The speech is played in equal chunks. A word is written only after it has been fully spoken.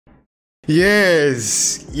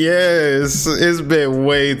Yes, it's been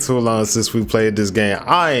way too long since we played this game.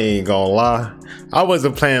 I ain't gonna lie, I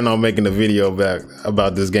wasn't planning on making a video back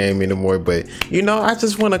about this game anymore, but you know, I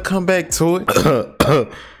just want to come back to it.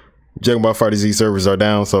 Dragon Ball Z servers are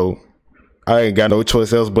down, so I ain't got no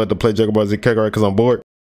choice else but to play Dragon Ball Z Kakarot because I'm bored.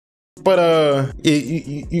 But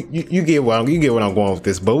you get what I'm going with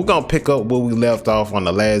this. But we're gonna pick up where we left off on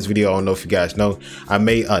the last video. I don't know if you guys know, I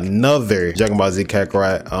made another Dragon Ball Z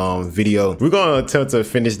Kakarot video. We're gonna attempt to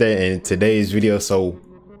finish that in today's video. So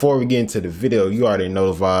before we get into the video, you already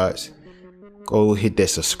know the vibes. Go hit that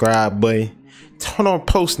subscribe button, turn on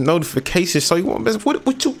post notifications so you won't miss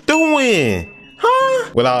what you doing, huh?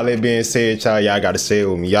 With all that being said, y'all gotta say it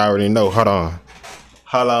with me. Y'all already know. Hold on.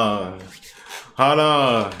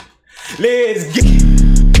 Let's get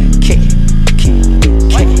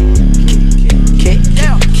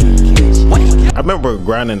I remember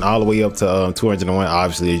grinding all the way up to 201,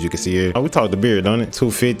 obviously, as you can see here. Oh, we talked to Beerus, don't it?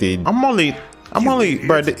 250. I'm only,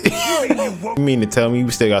 bro. You mean to tell me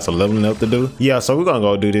we still got some leveling up to do? Yeah, so we're gonna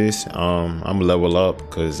go do this. I'm gonna level up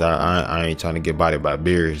because I ain't trying to get bodied by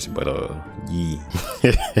Beerus, but yeah.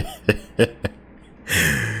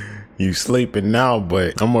 You sleeping now,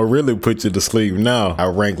 but I'm gonna really put you to sleep now.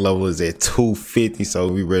 Our rank level is at 250, so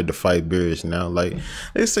we ready to fight Beerus now. Like,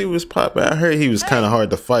 let's see what's popping. I heard he was kind of hard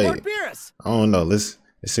to fight. I don't know. Let's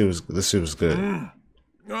see what's good.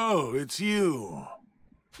 Oh, it's you.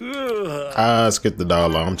 Skip the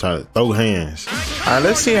dog. I'm trying to throw hands. All right,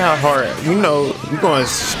 let's see how hard. You know, we're going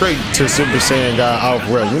straight to Super Saiyan guy off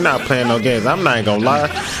rep. We're not playing no games. I'm not gonna lie.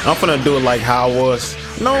 I'm gonna do it like how I was.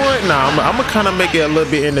 You know what? Nah, I'm gonna kind of make it a little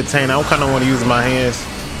bit entertaining. I don't kind of want to use my hands.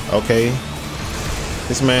 Okay.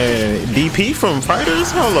 This man DP from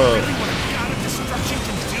Fighters. Hold up.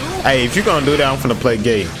 Hey, if you're gonna do that, I'm finna play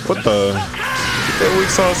gay. What the? Get that weak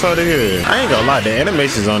sauce out of here. I ain't gonna lie, the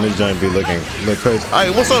animations on this joint be looking crazy. Hey,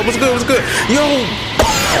 what's up? What's good? Yo,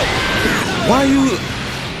 why you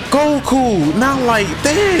Goku not like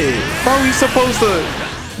that? Bro, you supposed to?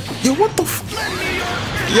 Yo, what the?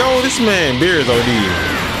 Yo, this man Beerus OD.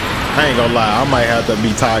 I ain't gonna lie, I might have to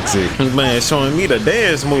be toxic. Man, showing me the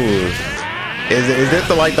dance moves. Is that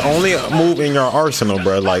the only move in your arsenal,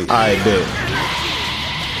 bro? Like, I bet.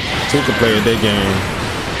 Two can play that game.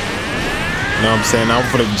 You know what I'm saying? I'm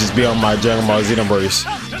gonna just be on my Dragon Ball Xenoverse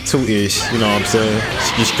 2-ish. You know what I'm saying?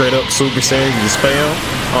 Just straight up Super Saiyan, you just spam.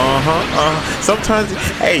 Sometimes,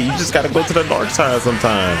 hey, you just gotta go to the dark side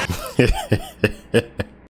sometimes.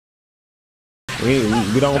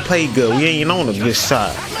 we don't play good. We ain't on a good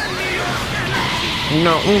side. You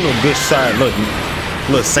know, on a good side. Look,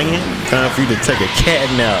 Saiyan, time for you to take a cat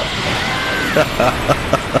nap.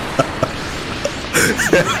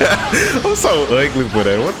 I'm so ugly for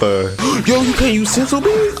that. What the? Yo, you can't use sensu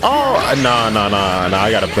beans? Oh, nah.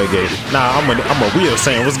 I gotta play game. Nah, I'm a real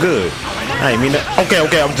Saiyan. What's good? I ain't mean that. Okay,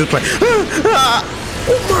 I'm just playing.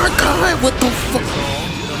 Oh my God, what the fuck?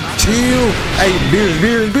 Chill. Hey,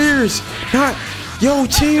 Beerus. Not. Yo,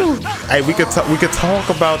 chill. Hey, we could talk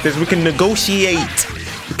about this. We can negotiate.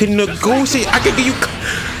 I can give you.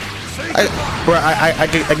 Bro, I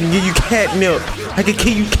can give you catnip. I can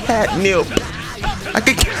give you catnip.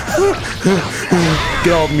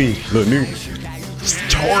 Get off me, little nigga.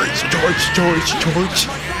 Charge.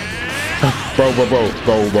 Bro.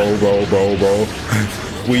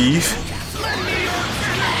 Weave.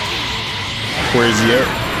 Where is he at?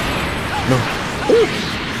 No. Ooh.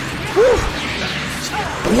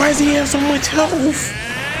 Why does he have so much health?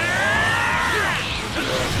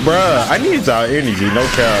 Bruh, I need y'all energy, no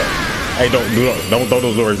cap. Hey, don't throw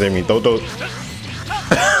those words at me. Don't.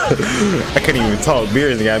 I can't even talk.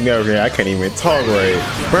 Beerus got me over here. I can't even talk right.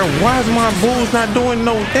 Bro, why is my bulls not doing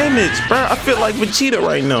no damage? Bro, I feel like Vegeta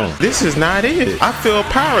right now. This is not it. I feel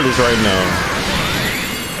powerless right now.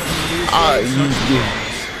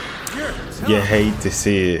 You hate to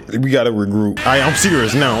see it. We gotta regroup. I'm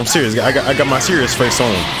serious now. I'm serious. I got my serious face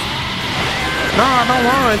on. Nah, don't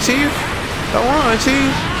run, Chief.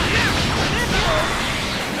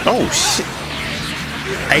 Oh shit.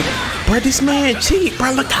 Hey, bro, this man cheat.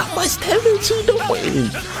 Bro, look how much damage he doing.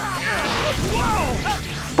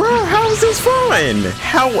 Bro, how is this fun?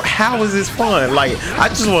 How is this fun? Like, I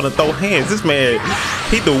just want to throw hands. This man,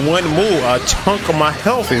 he the one move, a chunk of my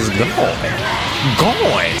health is gone.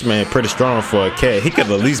 This man pretty strong for a cat. He could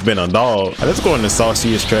at least been a dog. Let's go into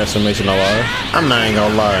sauciest transformation alive. I'm not even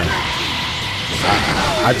gonna lie.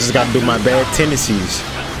 I just gotta do my bad tendencies.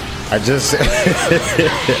 I'm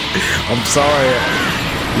sorry.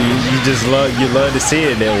 You love to see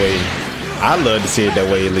it that way. I love to see it that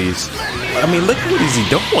way at least. I mean, look what is he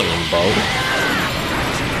doing, bro?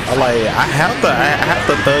 I have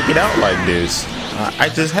to thug it out like this. I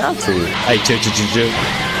just have to. Hey, chill.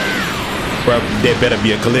 Bro, there better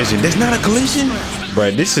be a collision. There's not a collision?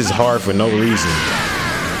 Bro, this is hard for no reason.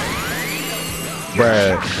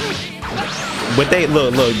 Bro. But they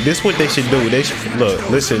look, this is what they should do. They should look,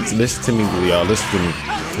 listen to me, y'all. Listen to me.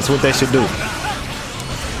 This is what they should do.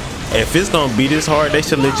 If it's gonna be this hard, they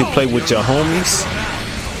should let you play with your homies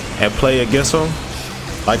and play against them.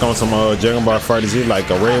 Like on some Dragon Ball FighterZ, like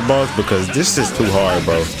a red boss, because this is too hard,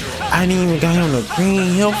 bro. I didn't even got on the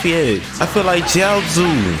green health yet. I feel like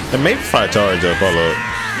Jiaozu. And maybe if I charge up, hold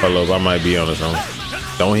up, I might be on the zone.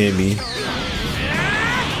 Don't hit me.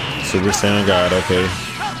 Super Saiyan God, okay.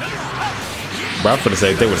 Bro, I'm finna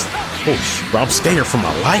say if they was, oh shit, bro, I'm scared for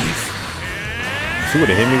my life. She would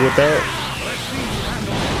have hit me with that.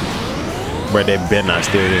 Bro, they better not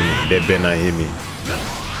still hit me. They better not hit me.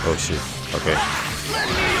 Oh shit, okay.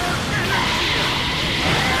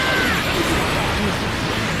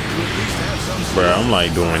 Bro, I'm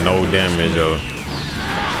like doing no damage, yo.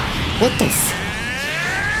 What the f?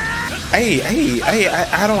 Hey,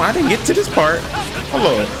 I didn't get to this part. Hold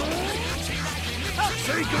on.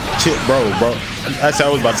 Shit, bro. That's what I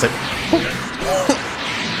was about to say.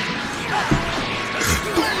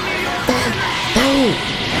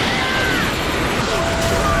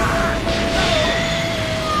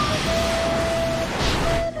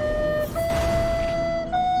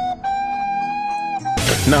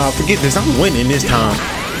 Nah, forget this. I'm winning this time.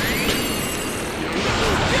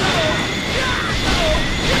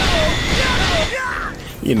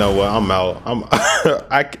 You know what? I'm out.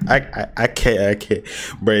 I can't.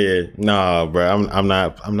 Bro, yeah. Nah, bro. I'm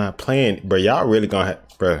not playing. Bro, y'all really gonna have,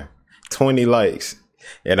 bro, 20 likes,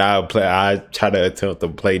 and I try to attempt to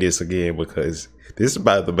play this again because this is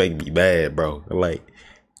about to make me mad, bro. Like,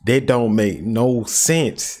 that don't make no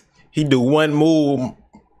sense. He do one move,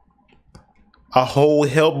 a whole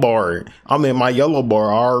health bar. I'm in my yellow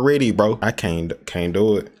bar already, bro. I can't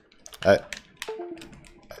do it.